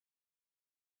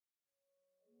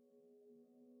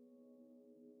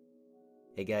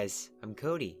Hey guys, I'm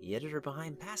Cody, the editor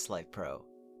behind Past Life Pro,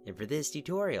 and for this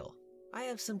tutorial, I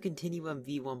have some Continuum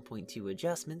V1.2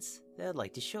 adjustments that I'd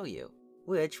like to show you,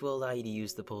 which will allow you to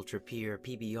use the Pulchura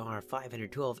PurePBR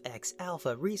 512x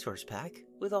Alpha resource pack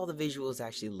with all the visuals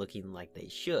actually looking like they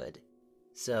should.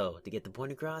 So, to get the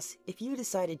point across, if you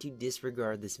decided to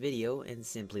disregard this video and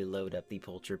simply load up the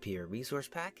Pulchura Pure resource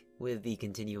pack with the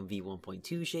Continuum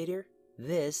V1.2 shader,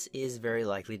 this is very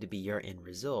likely to be your end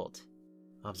result.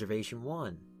 Observation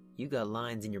 1. You got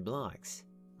lines in your blocks.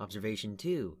 Observation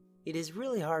 2. It is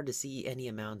really hard to see any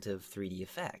amount of 3D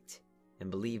effect.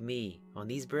 And believe me, on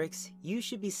these bricks, you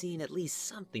should be seeing at least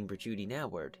something protruding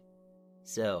outward.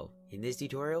 So, in this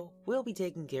tutorial, we'll be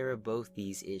taking care of both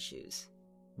these issues.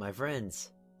 My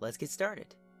friends, let's get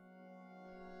started.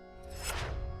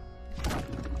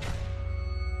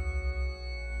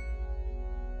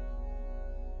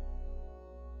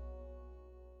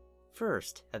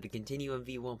 First, have the Continuum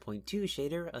V1.2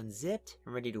 shader unzipped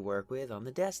and ready to work with on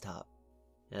the desktop.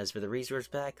 As for the resource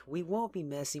pack, we won't be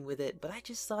messing with it, but I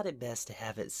just thought it best to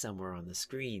have it somewhere on the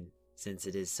screen, since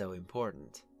it is so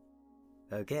important.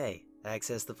 Okay,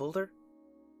 access the folder,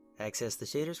 access the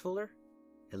shaders folder,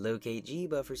 and locate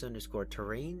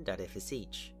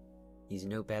gbuffers_terrain.fsh. Using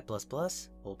Notepad++,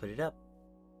 we'll put it up.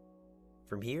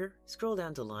 From here, scroll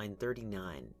down to line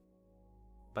 39.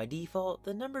 By default,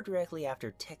 the number directly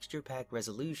after texture pack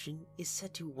resolution is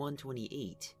set to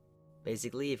 128.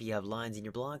 Basically, if you have lines in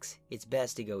your blocks, it's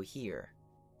best to go here.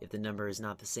 If the number is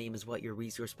not the same as what your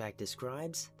resource pack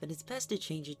describes, then it's best to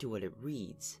change it to what it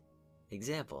reads.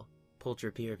 Example,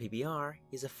 Pulchura PurePBR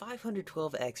is a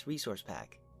 512x resource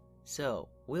pack. So,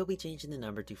 we'll be changing the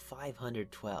number to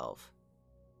 512.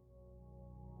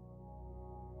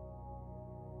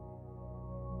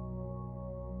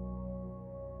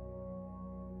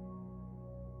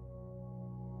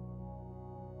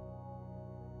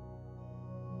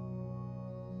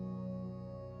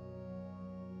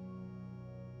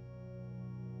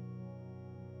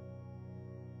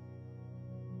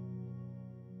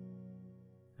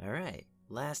 Alright,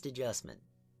 last adjustment.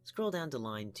 Scroll down to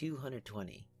line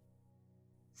 220.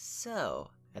 So,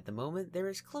 at the moment there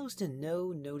is close to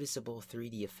no noticeable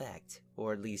 3D effect,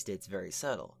 or at least it's very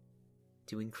subtle.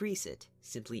 To increase it,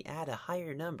 simply add a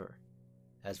higher number.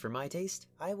 As for my taste,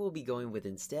 I will be going with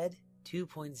instead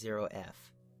 2.0f.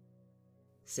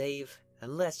 Save,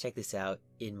 and let's check this out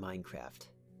in Minecraft.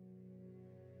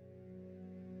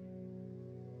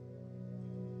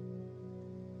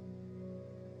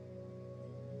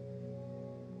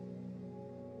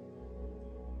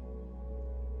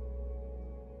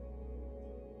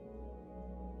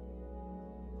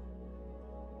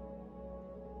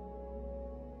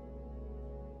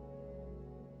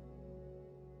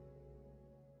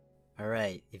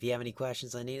 Alright, if you have any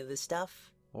questions on any of this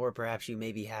stuff, or perhaps you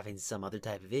may be having some other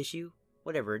type of issue,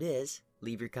 whatever it is,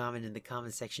 leave your comment in the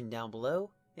comment section down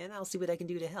below, and I'll see what I can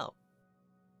do to help.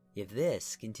 If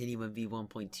this Continuum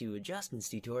V1.2 adjustments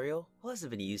tutorial was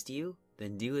of any use to you,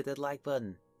 then do hit that like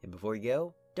button. And before you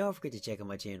go, don't forget to check out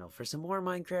my channel for some more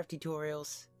Minecraft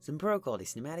tutorials, some pro quality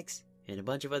cinematics, and a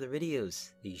bunch of other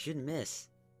videos that you shouldn't miss.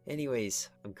 Anyways,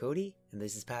 I'm Cody, and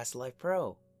this is Past Life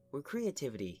Pro, where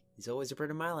creativity is always a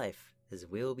part of my life, as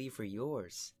it will be for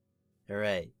yours.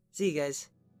 Alright, see you guys.